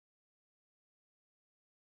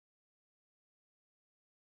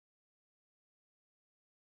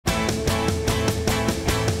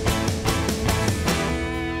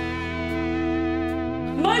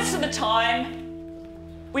time,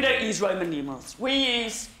 we don't use Roman numerals. We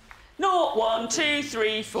use 0, 1, 2,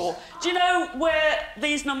 3, 4. Do you know where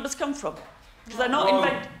these numbers come from? Because they're not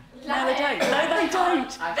invented. No, they don't. No, they don't.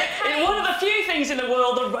 It's one of the few things in the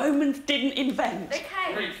world the Romans didn't invent. They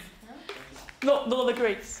came. Not the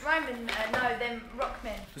Greeks. Roman, no, them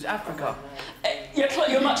rockmen. Was it Africa?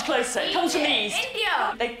 You're much closer. It comes from the east.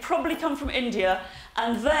 India. They probably come from India,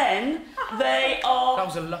 and then they are... That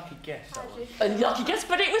was a lucky guess. A lucky guess,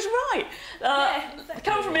 but it was right. They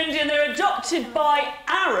come from India, and they're adopted by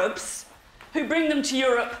Arabs, who bring them to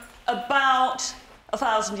Europe about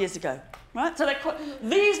 1,000 years ago. Right? So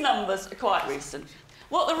these numbers are quite recent.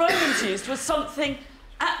 What the Romans used was something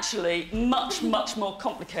actually much, much more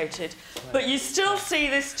complicated. But you still see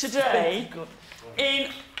this today in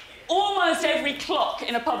almost every clock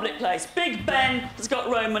in a public place. Big Ben has got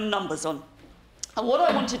Roman numbers on. And what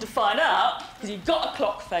I wanted to find out, because you've got a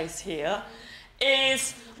clock face here,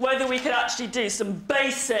 is whether we could actually do some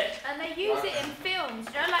basic... And they use it in films,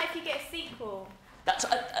 you know, like if you get a sequel. That's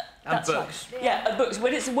books. Right. Yeah, books.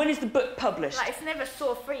 When is the book published? Like it's never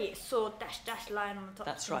saw 3, it's saw dash line on the top.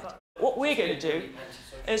 That's right. What we're going to do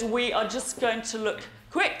is we are just going to look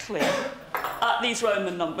quickly at these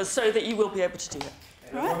Roman numbers so that you will be able to do it.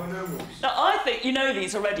 All right? Now, I think you know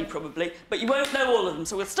these already probably, but you won't know all of them.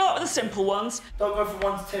 So we'll start with the simple ones. Don't go from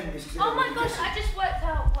 1 to 10. Oh my gosh, I just worked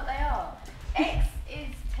out what they are. X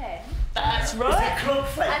is 10. That's right. Clock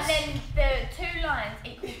face. And then the 2 lines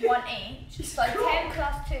equals 1 each. So 10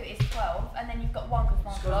 plus 2 is 12, and then you've got 1 because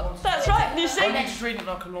 1 clock. That's right. You see? You just read it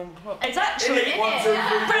like a long clock. It's actually 1, 2, 3,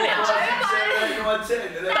 4, brilliant. 5, 6, 7, 8, 9,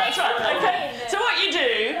 10. That's right. Okay. So what you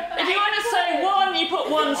do, if you want to say 1, you put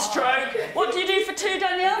 1 stroke. What do you do for 2,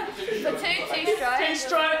 Danielle? For 2, 2 strokes. 2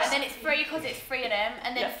 strokes. And then it's 3 because it's 3 of them,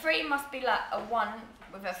 and then 3 must be like a 1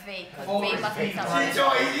 with a V, because V must be something. He's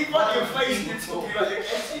got your face and talking about your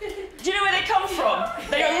Do you know where they come from?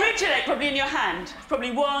 They originate probably in your hand.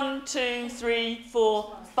 Probably 1, 2, 3,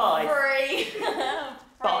 4, 5. 3.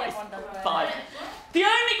 5. The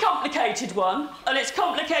only complicated one, and it's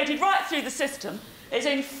complicated right through the system, is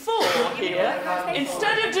in 4 here.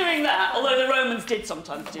 Instead of doing that, although the Romans did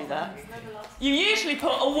sometimes do that, you usually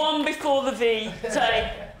put a 1 before the V,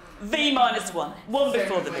 say V minus 1. 1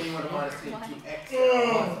 before the V.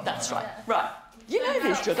 That's right. Right. You know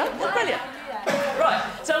these, Jugger. That's brilliant. Right.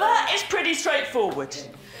 So that is pretty straightforward.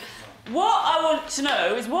 What I want to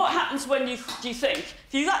know is what happens when you think,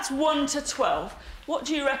 if that's 1 to 12, what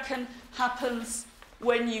do you reckon happens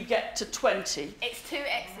when you get to 20? It's 2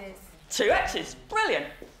 X's. 2 X's. Brilliant.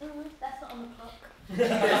 That's not on the clock. No.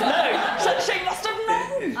 So she must have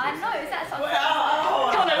known. I know. Is that something?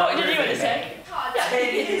 Come on, what did you want to say?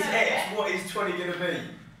 10 is X. What is 20 going to be?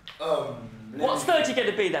 What's 30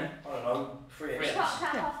 going to be then? I don't know. 3 X. You can't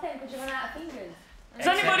count past 10 because you run out of fingers. Does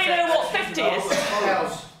anybody know what 50 is?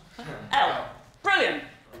 L. Brilliant.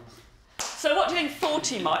 So what do you think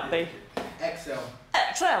 40 might be? XL.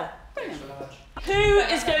 XL. Brilliant. Who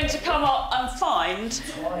is going to come up and find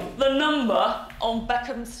the number on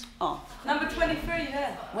Beckham's arm? Number 23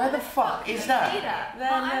 there. Where the fuck is that?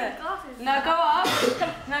 There. No, go up.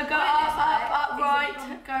 No, go up, right.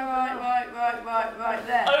 Go right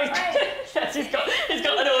there. Oh, yes, he's got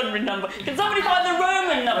an ordinary number. Can somebody find the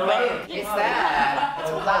Roman number? It's there.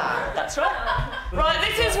 That's right. Right,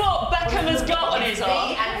 this is what Beckham has got on his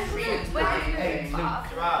arm.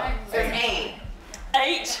 So it's 8.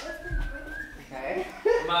 8. Okay.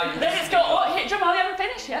 Then it's got what? Hit Jamal, you haven't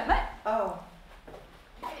finished yet, mate. Oh.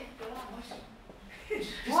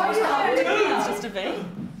 Why it's just a V.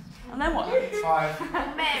 And then what? 5.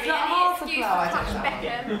 Mary, half any excuse a to touch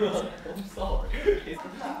Beckham?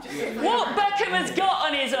 What Beckham has got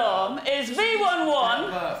on his arm is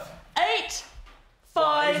V11 8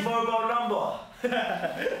 5. His mobile number. Is it?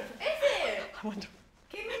 I wonder.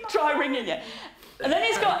 Try ringing it. And then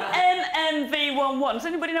he's got MMV11. Does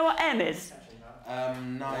anybody know what M is?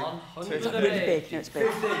 No. It's really big. No, it's big.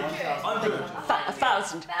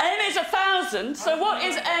 1,000. M is 1,000. So what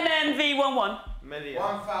is MMV11? Million.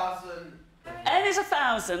 1,000. N is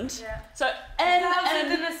 1,000. Yeah. So M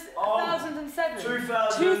 1,007.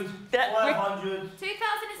 2,500.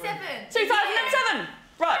 2007. 2007.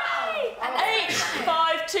 Right. 8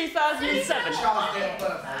 5 2007.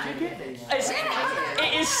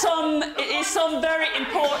 It is some very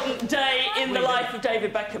important day in the life of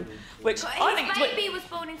David Beckham, which I think. His baby was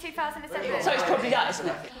born in 2007. So it's probably that, isn't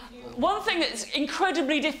it? One thing that's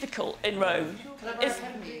incredibly difficult in Rome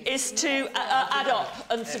is to add up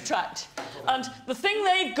and subtract. And the thing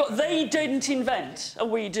they didn't invent, and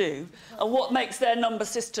we do, and what makes their number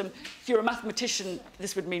system, if you're a mathematician,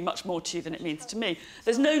 this would mean much more to you than it means to me.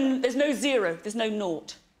 There's no 0, there's no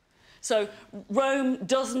naught. So Rome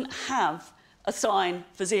doesn't have a sign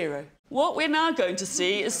for 0. What we're now going to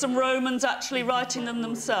see is some Romans actually writing them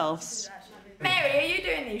themselves. Mary, are you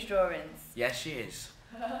doing these drawings? Yes, she is.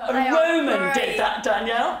 A Roman did that,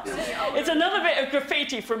 Danielle. It's another bit of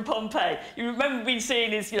graffiti from Pompeii. You remember me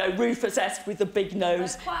seeing his, Rufus S with the big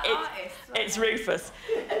nose. It's Rufus.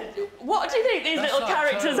 What do you think these little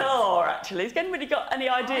characters are, actually? Has anybody got any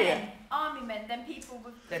idea? Army men, then people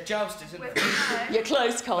with... They're jousters, isn't with they? You're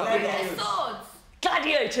close, Carl. swords.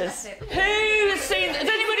 Gladiators. Has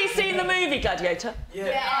anybody seen the movie Gladiator?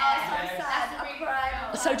 Yeah.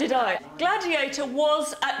 So did I. Gladiator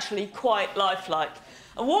was actually quite lifelike.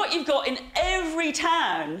 And what you've got in every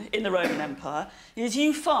town in the Roman Empire is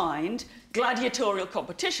you find gladiatorial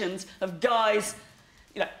competitions of guys,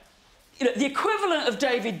 the equivalent of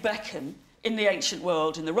David Beckham in the ancient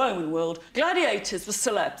world, in the Roman world. Gladiators were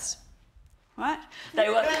celebs, right? They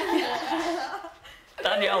were...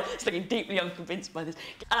 Danielle is looking deeply unconvinced by this.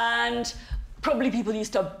 And probably people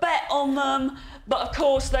used to bet on them, but of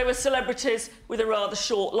course they were celebrities with a rather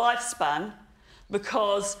short lifespan,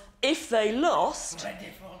 because if they lost,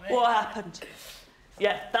 what happened?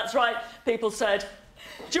 Yeah, that's right. People said,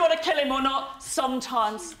 do you want to kill him or not?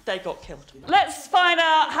 Sometimes they got killed. Let's find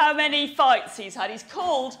out how many fights he's had. He's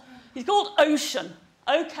called Ocean,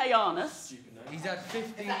 Okeanos. He's had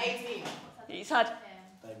 15. He's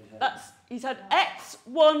had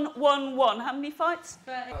X111. How many fights?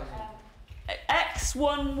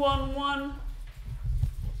 X111.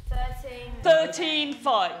 13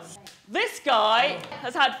 fights. This guy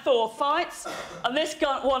has had 4 fights, and this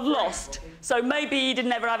one lost. So maybe he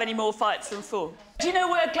didn't ever have any more fights than 4. Do you know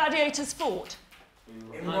where gladiators fought?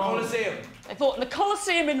 In the Colosseum. They fought in the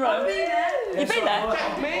Colosseum in Rome. You've been there?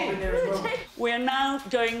 We're now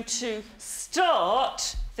going to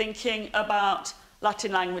start thinking about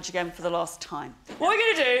Latin language again for the last time. What we're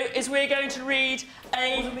going to do is we're going to read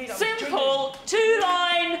a simple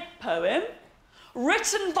 2-line poem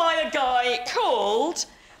written by a guy called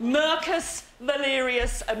Marcus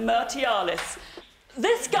Valerius Myrtialis.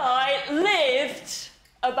 This guy lived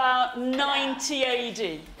about 90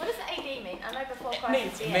 AD. What does AD mean? I know before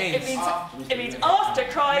Christ. It means after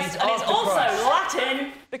Christ, and it's also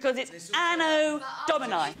Latin because it's Anno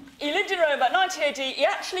Domini. He lived in Rome about 90 AD. He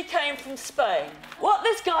actually came from Spain. What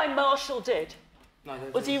this guy Marshall did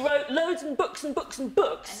was he wrote loads and books and books and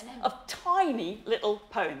books of tiny little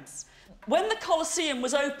poems. When the Colosseum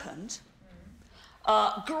was opened,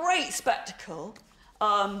 great spectacle,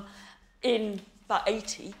 in about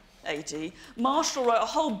 80 AD, Marshall wrote a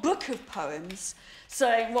whole book of poems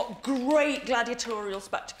saying what great gladiatorial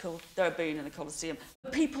spectacle there had been in the Colosseum.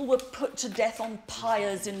 People were put to death on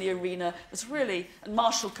pyres in the arena. It was really... And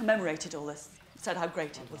Marshall commemorated all this, said how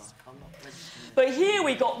great it was. But here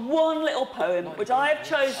we got one little poem, which I have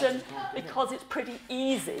chosen because it's pretty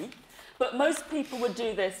easy. But most people would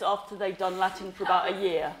do this after they've done Latin for about a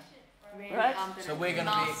year, right? So we're going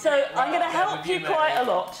to be... So I'm going to help you quite a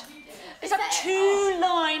lot. It's a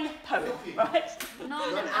 2-line poem, right?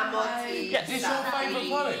 Yes. Is this your favourite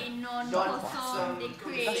poem?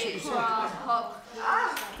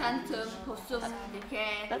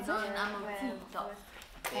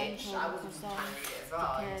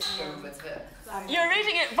 That's it. You're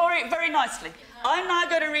reading it very, very nicely. I'm now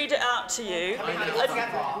going to read it out to you. Do you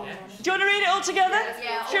want to read it all together?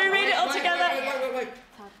 Yeah. Should we read it all together? Wait.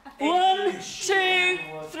 1, 2,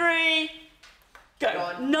 3,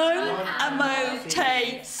 go. Non amo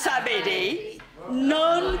te sabidi,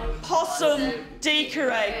 non possum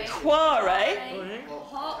dicere quare,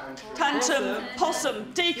 tantum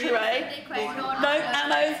possum dicere, non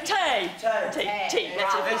amo te.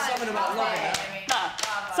 There's something about loving.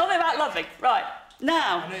 Something about loving, right.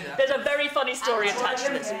 Now, there's a very funny story attached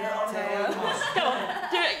to this. Go on,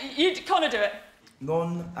 do it. You Connor, do it.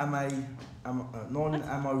 Non amo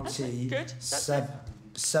te Good.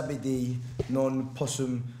 sabidi non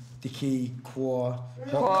possum dici quare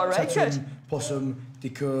Good. possum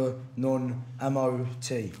dicere non amo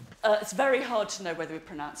te. It's very hard to know whether we're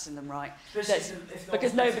pronouncing them right,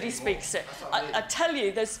 because nobody speaks it. I tell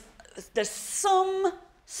you, there's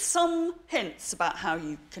some hints about how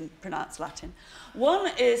you can pronounce Latin.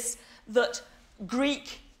 One is that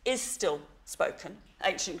Greek is still spoken,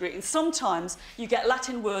 ancient Greek, and sometimes you get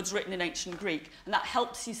Latin words written in ancient Greek, and that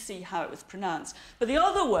helps you see how it was pronounced. But the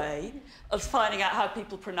other way of finding out how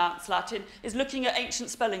people pronounce Latin is looking at ancient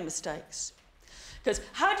spelling mistakes. Because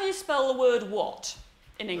how do you spell the word what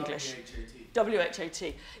in English?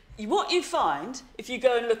 W-H-A-T. What you find, if you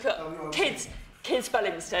go and look at kids'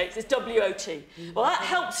 spelling mistakes, is W-O-T. Well, that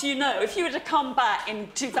helps you know. If you were to come back in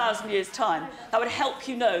 2,000 years' time, that would help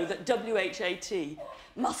you know that W-H-A-T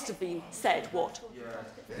must have been said what?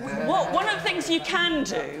 One of the things you can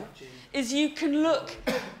do is you can look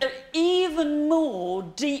at even more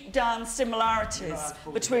deep down similarities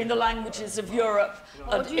between the languages of Europe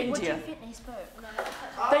and India. What do you think they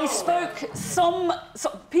spoke? They spoke some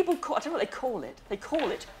people call, I don't know what they call it. They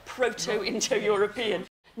call it Proto-Indo-European.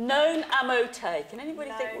 Non amote. Can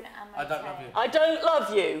anybody think? I don't love you. I don't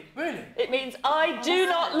love you. Really? It means I do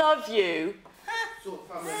not love you.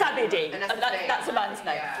 Sabidi. That's a man's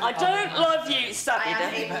name. I don't love you,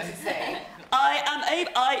 Sabida. I am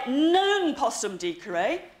able. Non possum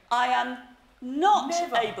dicere. I am not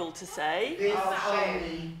able to say.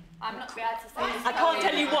 I'm not be able to say. I can't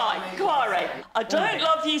tell you why. Quare. I don't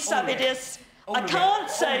love you, Sabidus. I can't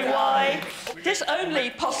say why. This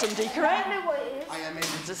only possum dicere. I know what it is. I am able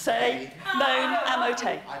To say non amote.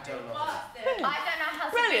 I don't love you. I don't know how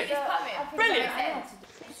to Brilliant. read this poem. Brilliant.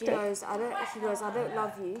 He goes, I don't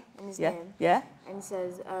love you in his Yeah. name. Yeah. And he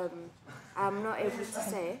says, I'm not able to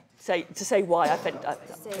say, To say why. I think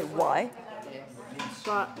Say why.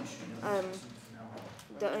 but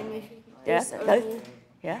the only Yeah. the No. only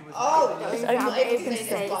Yeah. the only thing I'm able to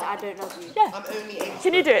say is I don't love you. Yeah. I'm only able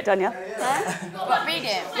Can you do it, Danielle? What, read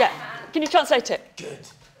it? Yeah. Can you translate it?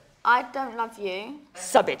 I don't love you.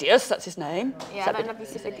 Sabidius, that's his name. Yeah, I don't love you,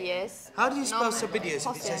 Sabidius. How do you spell No, Sabidius if it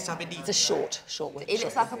possum. says It's Sabidita? a short word. It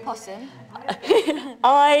looks like a possum.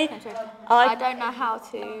 I I don't know how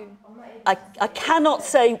to. I cannot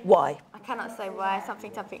say why. I cannot say why.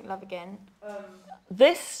 Something, love again.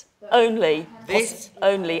 This only. This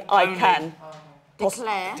only I can.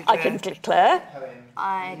 Declare. I can declare.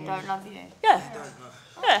 I don't love you. Yeah.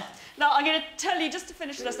 Yeah. Now, I'm going to tell you, just to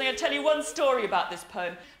finish the lesson, I'm going to tell you one story about this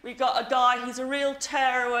poem. We've got a guy who's a real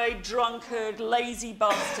tearaway, drunkard, lazy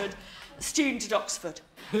bastard, student at Oxford.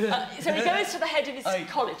 So he goes to the head of his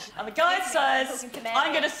college, and the guy says,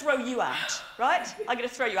 I'm going to throw you out, right? I'm going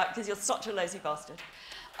to throw you out because you're such a lazy bastard.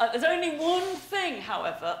 There's only one thing,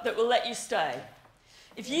 however, that will let you stay.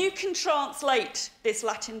 If you can translate this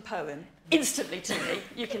Latin poem instantly to me,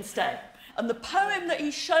 you can stay. And the poem that he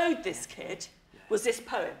showed this kid was this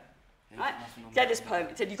poem. Right? He had this poem.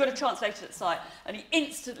 He said, you've got to translate it at sight. And he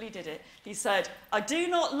instantly did it. He said, I do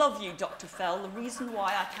not love you, Dr. Fell. The reason why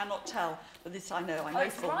I cannot tell, but this I know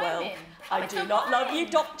it's full well. rhyming. I do not love you,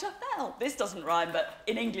 Dr. Fell. This doesn't rhyme, but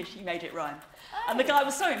in English he made it rhyme. And the guy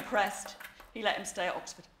was so impressed, he let him stay at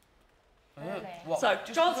Oxford. What? So,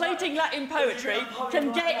 translating Latin poetry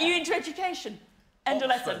can get you into education. End of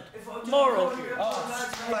lesson. Moral.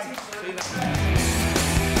 Thanks.